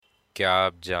क्या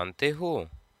आप जानते हो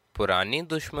पुरानी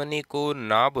दुश्मनी को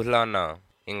ना भुलाना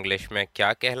इंग्लिश में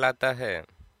क्या कहलाता है?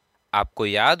 आपको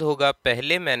याद होगा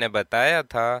पहले मैंने बताया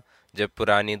था जब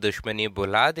पुरानी दुश्मनी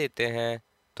भुला देते हैं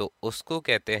तो उसको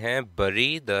कहते हैं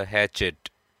बरी द हैचेट।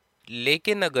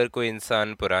 लेकिन अगर कोई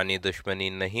इंसान पुरानी दुश्मनी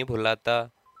नहीं भुलाता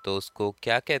तो उसको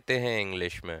क्या कहते हैं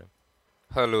इंग्लिश में?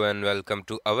 Hello and welcome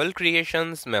to aval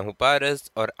creations. मैं हूं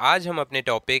पारस और आज हम अपने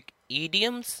topic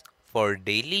idioms for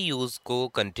daily use को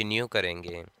कंटिन्यू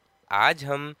करेंगे। आज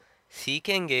हम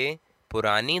सीखेंगे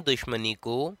पुरानी दुश्मनी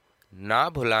को ना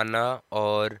भुलाना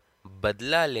और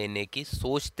बदला लेने की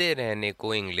सोचते रहने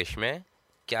को इंग्लिश में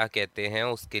क्या कहते हैं,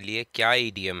 उसके लिए क्या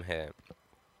ईडियम है।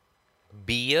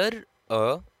 Bear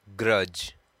a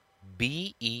grudge,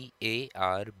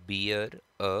 BEAR, bear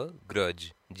a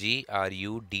grudge,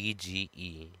 GRUDGE,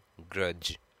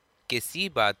 grudge. किसी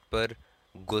बात पर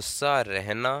गुस्सा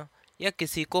रहना या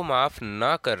किसी को माफ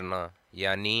ना करना,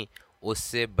 यानी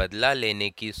उससे बदला लेने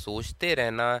की सोचते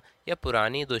रहना या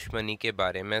पुरानी दुश्मनी के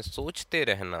बारे में सोचते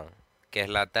रहना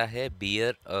कहलाता है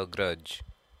बियर अ ग्रज।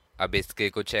 अब इसके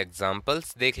कुछ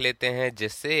एग्जाम्पल्स देख लेते हैं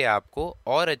जिससे आपको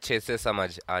और अच्छे से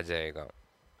समझ आ जाएगा।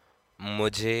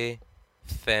 मुझे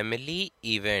फैमिली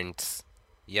इवेंट्स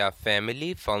या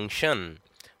फैमिली फंक्शन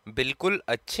बिल्कुल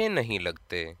अच्छे नहीं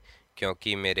लगते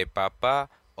क्योंकि मेरे पापा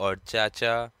और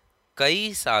चाचा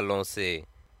कई सालों से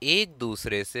एक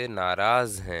दूसरे से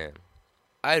नाराज हैं।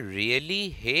 I really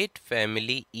hate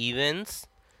family events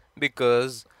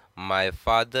because my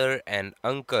father and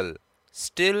uncle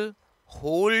still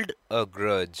hold a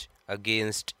grudge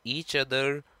against each other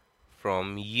from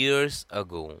years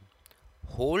ago।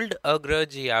 Hold a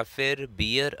grudge या फिर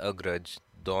बियर अ ग्रज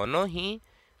दोनों ही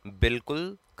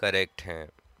बिल्कुल करेक्ट हैं।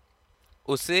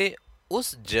 उसे उस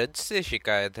जज से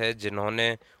शिकायत है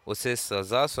जिन्होंने उसे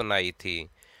सजा सुनाई थी।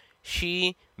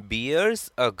 She bears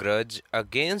a grudge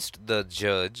against the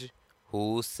जज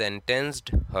हु सेंटेंस्ड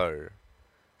हर।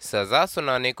 सजा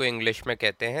सुनाने को इंग्लिश में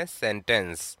कहते हैं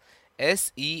सेंटेंस,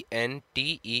 SENTENCE।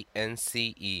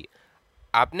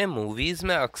 आपने मूवीज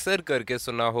में अक्सर करके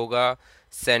सुना होगा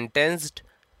sentenced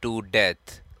to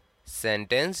death,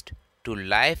 sentenced to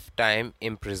life time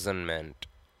imprisonment.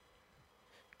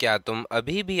 क्या तुम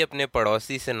अभी भी अपने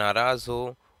पड़ोसी से नाराज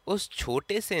हो उस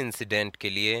छोटे से इंसिडेंट के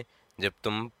लिए जब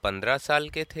तुम 15 साल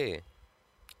के थे?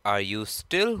 Are you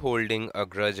still holding a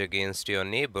grudge against your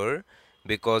neighbour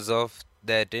because of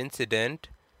that incident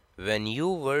when you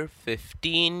were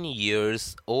 15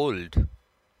 years old?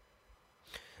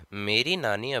 मेरी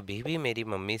नानी अभी भी मेरी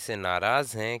मम्मी से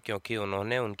नाराज़ हैं क्योंकि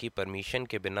उन्होंने उनकी परमिशन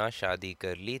के बिना शादी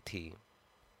कर ली थी।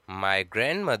 My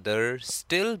grandmother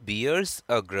still bears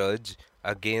a grudge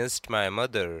against my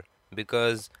mother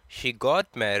because she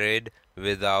got married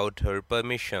without her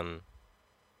permission.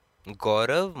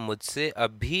 गौरव मुझसे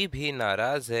अभी भी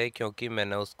नाराज़ है क्योंकि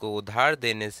मैंने उसको उधार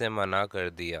देने से मना कर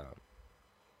दिया।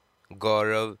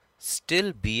 गौरव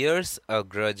still bears a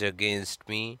grudge against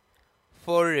me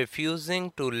for refusing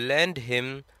to lend him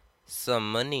some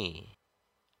money।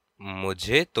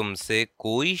 मुझे तुमसे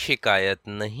कोई शिकायत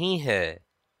नहीं है।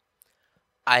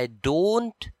 I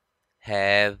don't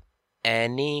have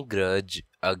any grudge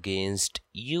against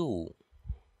you।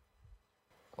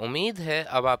 उम्मीद है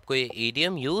अब आपको ये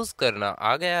इडियम यूज़ करना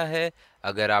आ गया है।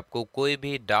 अगर आपको कोई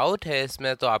भी डाउट है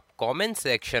इसमें तो आप कमेंट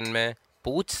सेक्शन में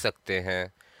पूछ सकते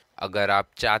हैं। अगर आप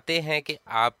चाहते हैं कि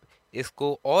आप इसको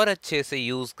और अच्छे से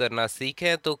यूज़ करना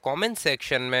सीखें तो कमेंट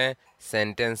सेक्शन में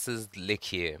सेंटेंसेस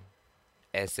लिखिए।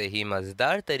 ऐसे ही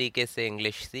मज़ेदार तरीके से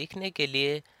इंग्लिश सीखने के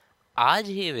लिए आज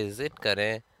ही विज़िट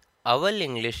करें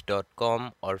avalenglish.com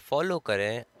और फॉलो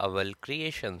करें अवल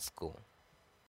क्रिएशंस को।